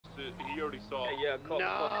He already saw. Yeah, call.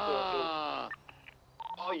 Nah.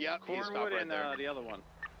 Oh, yeah. Cornwood and the other one.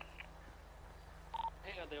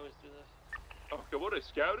 Hang on, they always do this. Okay, well, they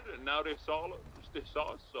scouted it, and now they saw it. They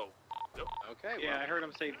saw us, so. Yep. Okay. Yeah, well. I heard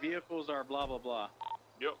him say vehicles are blah blah blah.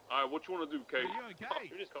 Yep. All right, what you want to do, Kate? Are you okay?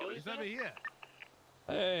 You just killed He's yourself? over here.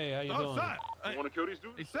 Hey, how you doing? Sir. You want to kill these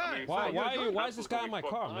dudes? Hey, sir. Why is this guy in my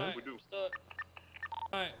car, All man? right, We do. we're stuck.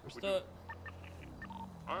 All right, we're stuck.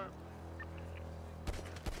 All right.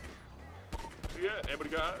 So, yeah, anybody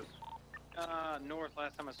guys? North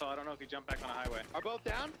last time I saw. I don't know if he jumped back on the highway. Are both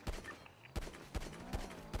down?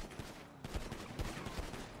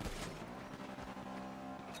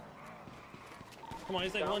 Come on,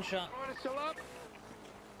 he's like one shot. Oh, it's still up?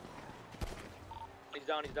 He's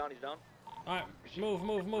down. He's down. He's down. All right, move.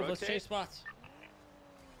 Let's Rotate. change spots.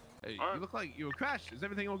 Hey, All right. you look like you were crashed. Is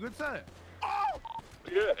everything all good, sir?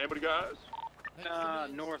 Yeah, anybody guys?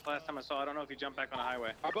 North last time I saw. I don't know if he jumped back on the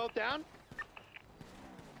highway. Are both down?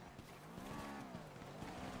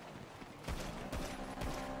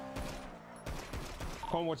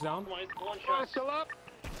 Cornwood's down. Come on, it's one Oh, shot. it's still up?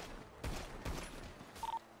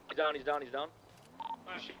 He's down. He's down. He's down.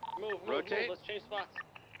 Move. Rotate. Let's change spots.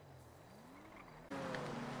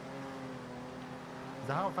 Is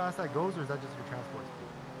that how fast that goes, or is that just your transport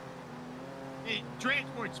speed? Hey,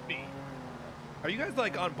 transport speed. Are you guys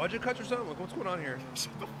like on budget cuts or something? Like, what's going on here? Shut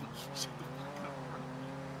the fuck up.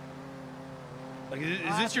 Like,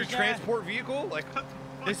 is this your transport vehicle? Like,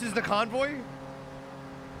 this is the convoy?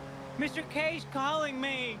 Mr. K's calling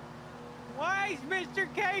me. Why is Mr.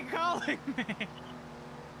 K calling me?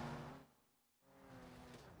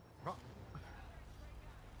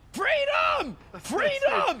 Freedom!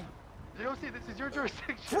 Freedom! DOC, this is your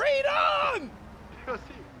jurisdiction. Freedom! DOC.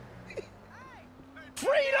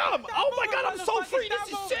 Freedom! Oh my god, I'm so Motherfucker, free! This stop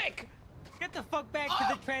is moving. sick! Get the fuck back to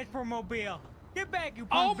the transport mobile. Get back, you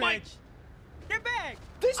Oh punk my- bitch. Get back.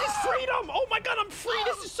 This is freedom! Oh my god, I'm free!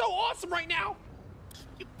 This is so awesome right now!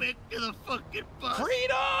 Get back to the fucking bus. I'm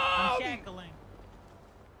Freedom! shackling.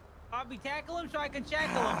 I'll be tackling him so I can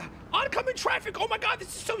shackle him. Oncoming traffic! Oh my god, this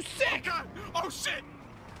is so sick! God. Oh shit!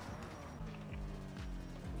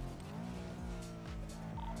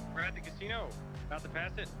 We're at the casino. About to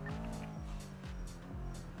pass it.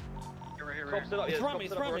 Here, right here, right Cops here. it up. Yeah, It's cops Ramee. it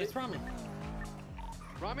It's up Ramee. already. It's Ramee.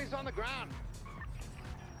 Ramee's on the ground.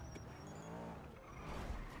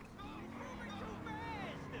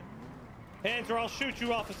 Hands or I'll shoot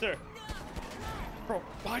you, officer. Bro,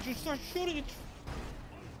 why'd you start shooting it?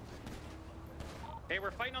 Hey,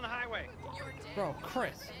 we're fighting on the highway. Bro,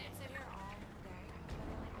 Chris.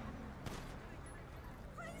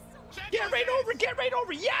 Get right over! Get right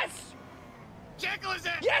over! Yes! Jekyll is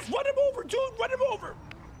it? Yes! Run him over, dude! Run him over!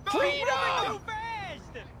 Too Freedom! fast.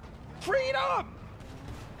 Freedom!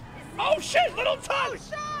 Oh shit! Little Todd!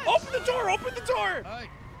 Open the door! Open the door!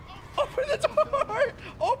 Open the door!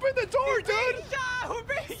 Open the door, dude! Shot. We're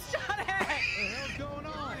being shot at. What the hell's going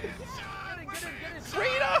on? Get in.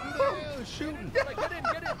 Freedom! Who the hell is shooting? Get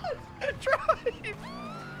in. Drive!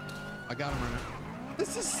 I got him right now.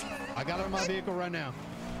 This is... I got him in my vehicle right now.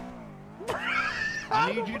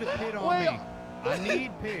 I need you to pit on me. I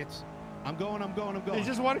need pits. I'm going. There's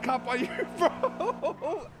just one cop on you,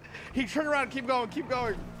 bro! He turned around, keep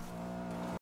going.